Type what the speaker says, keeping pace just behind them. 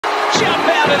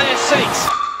of their seats.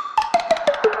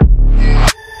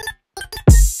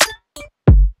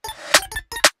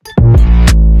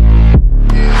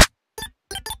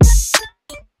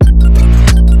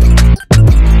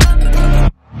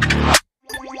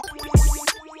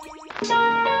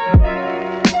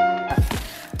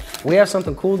 We have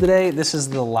something cool today. This is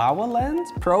the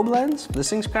Laowa Probe Lens. This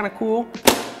thing's kind of cool,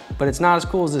 but it's not as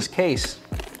cool as this case.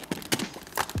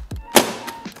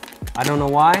 I don't know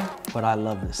why, but I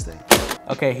love this thing.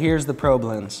 Okay, here's the probe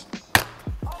lens.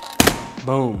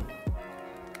 Boom.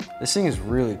 This thing is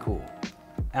really cool.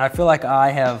 And I feel like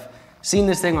I have seen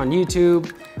this thing on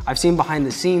YouTube. I've seen behind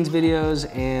the scenes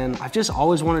videos, and I've just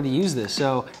always wanted to use this.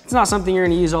 So it's not something you're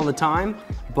gonna use all the time,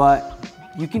 but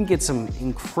you can get some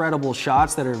incredible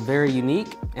shots that are very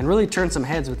unique and really turn some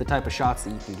heads with the type of shots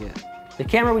that you can get. The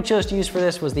camera we chose to use for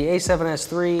this was the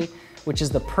A7S III, which is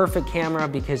the perfect camera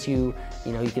because you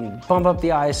can bump up the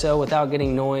ISO without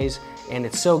getting noise, and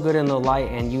it's so good in the light,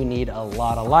 and you need a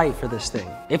lot of light for this thing.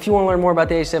 If you want to learn more about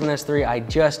the A7S III, I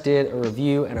just did a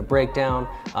review and a breakdown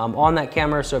on that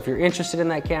camera, so if you're interested in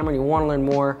that camera and you want to learn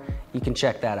more, you can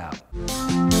check that out.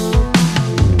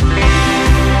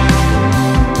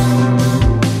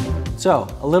 So,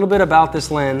 a little bit about this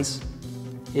lens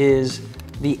is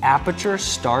the aperture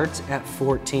starts at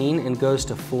 14 and goes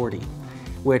to 40,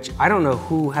 which I don't know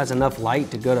who has enough light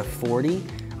to go to 40.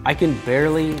 I can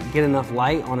barely get enough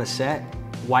light on a set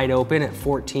wide open at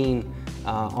 14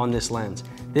 on this lens.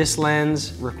 This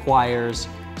lens requires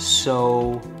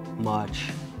so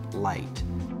much light.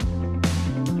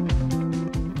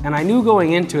 And I knew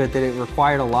going into it that it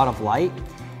required a lot of light,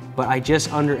 but I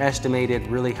just underestimated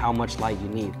really how much light you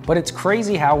need. But it's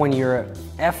crazy how when you're at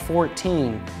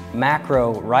f14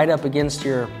 macro right up against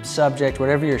your subject,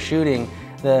 whatever you're shooting,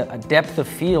 the depth of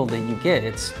field that you get,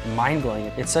 it's mind-blowing.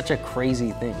 It's such a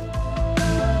crazy thing.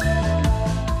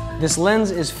 This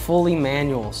lens is fully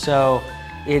manual, so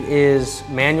it is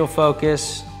manual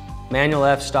focus, manual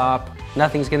f-stop.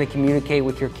 Nothing's gonna communicate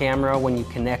with your camera when you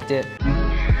connect it.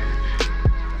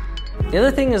 The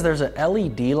other thing is there's an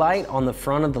LED light on the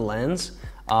front of the lens,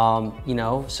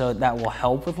 so that will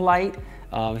help with light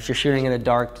if you're shooting in a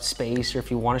dark space or if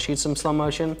you want to shoot some slow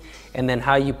motion. And then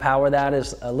how you power that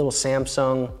is a little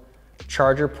Samsung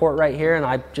charger port right here, and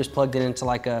I just plugged it into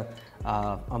like a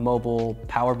mobile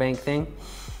power bank thing.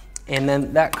 And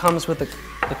then that comes with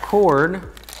the cord.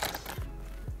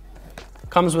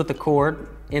 Comes with the cord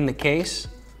in the case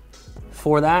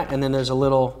for that, and then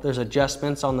there's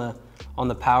adjustments on the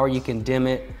power. You can dim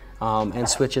it and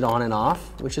switch it on and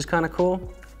off, which is kind of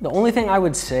cool. The only thing I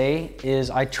would say is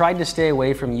I tried to stay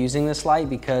away from using this light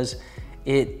because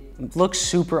it looks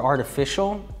super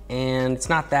artificial and it's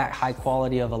not that high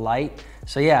quality of a light.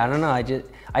 So yeah, I don't know,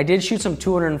 I did shoot some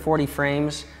 240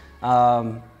 frames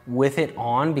with it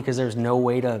on because there's no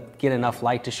way to get enough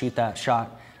light to shoot that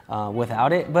shot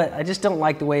without it, but I just don't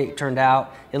like the way it turned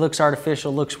out. It looks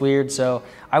artificial, looks weird, so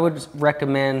I would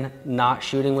recommend not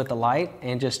shooting with the light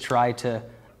and just try to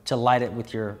light it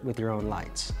with your own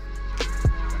lights.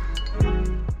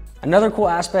 Another cool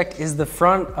aspect is the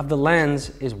front of the lens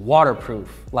is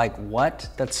waterproof. Like what?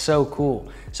 That's so cool.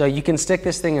 So you can stick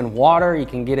this thing in water, you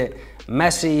can get it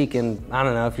messy, you can, I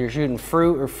don't know, if you're shooting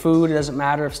fruit or food, it doesn't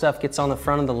matter if stuff gets on the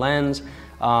front of the lens.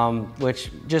 Which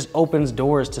just opens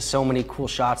doors to so many cool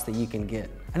shots that you can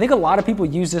get. I think a lot of people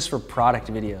use this for product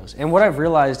videos, and what I've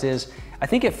realized is, I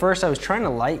think at first I was trying to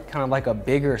light kind of like a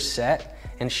bigger set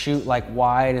and shoot like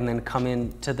wide and then come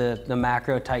into the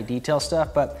macro tight detail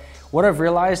stuff, but what I've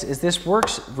realized is this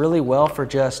works really well for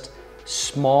just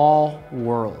small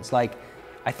worlds. Like,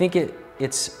 I think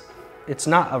it's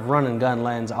not a run and gun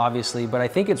lens, obviously, but I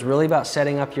think it's really about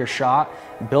setting up your shot,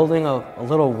 building a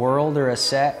little world or a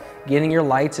set, getting your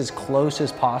lights as close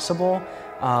as possible,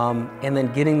 and then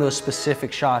getting those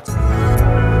specific shots.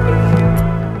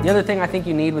 The other thing I think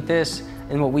you need with this,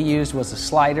 and what we used, was a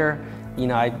slider.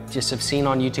 I just have seen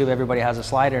on YouTube everybody has a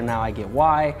slider, now I get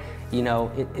why.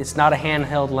 It's not a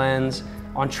handheld lens.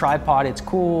 On tripod it's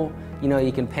cool,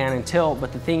 you can pan and tilt,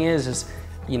 but the thing is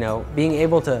being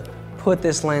able to put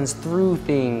this lens through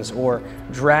things or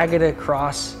drag it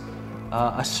across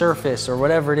a surface or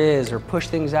whatever it is, or push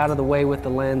things out of the way with the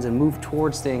lens and move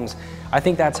towards things. I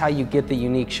think that's how you get the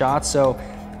unique shots. So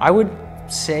I would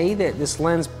say that this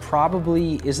lens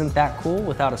probably isn't that cool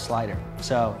without a slider.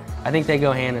 So I think they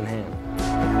go hand in hand.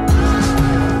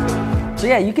 So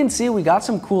yeah, you can see we got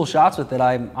some cool shots with it.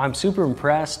 I'm super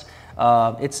impressed.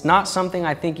 It's not something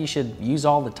I think you should use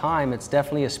all the time. It's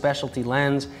definitely a specialty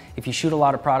lens. If you shoot a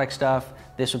lot of product stuff,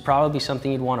 this would probably be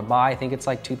something you'd want to buy. I think it's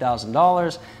like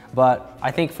 $2,000, but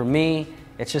I think for me,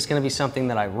 it's just going to be something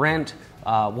that I rent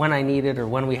when I need it or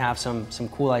when we have some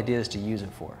cool ideas to use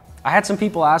it for. I had some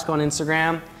people ask on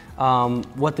Instagram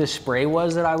what this spray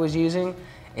was that I was using,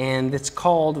 and it's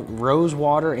called Rose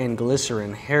Water and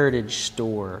Glycerin Heritage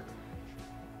Store.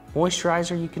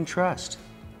 Moisturizer you can trust,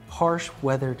 harsh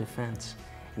weather defense,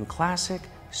 and classic,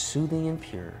 soothing and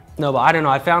pure. No, but I don't know,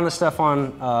 I found this stuff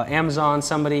on Amazon.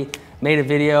 Somebody made a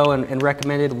video and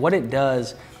recommended. What it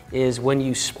does is when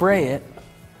you spray it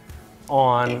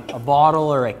on a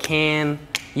bottle or a can,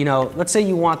 you know, let's say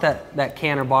you want that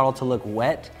can or bottle to look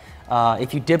wet.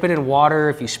 If you dip it in water,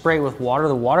 if you spray it with water,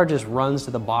 the water just runs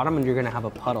to the bottom and you're gonna have a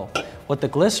puddle. What the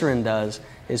glycerin does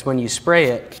is when you spray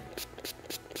it,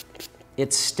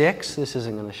 it sticks. This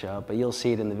isn't gonna show up, but you'll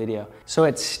see it in the video. So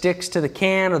it sticks to the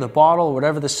can or the bottle or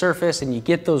whatever the surface, and you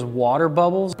get those water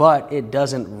bubbles, but it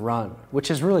doesn't run,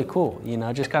 which is really cool, you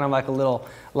know, just kind of like a little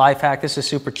life hack. This is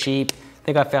super cheap. I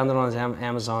think I found it on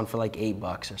Amazon for like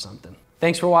 $8 or something.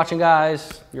 Thanks for watching,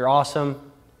 guys. You're awesome.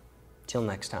 Till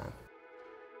next time.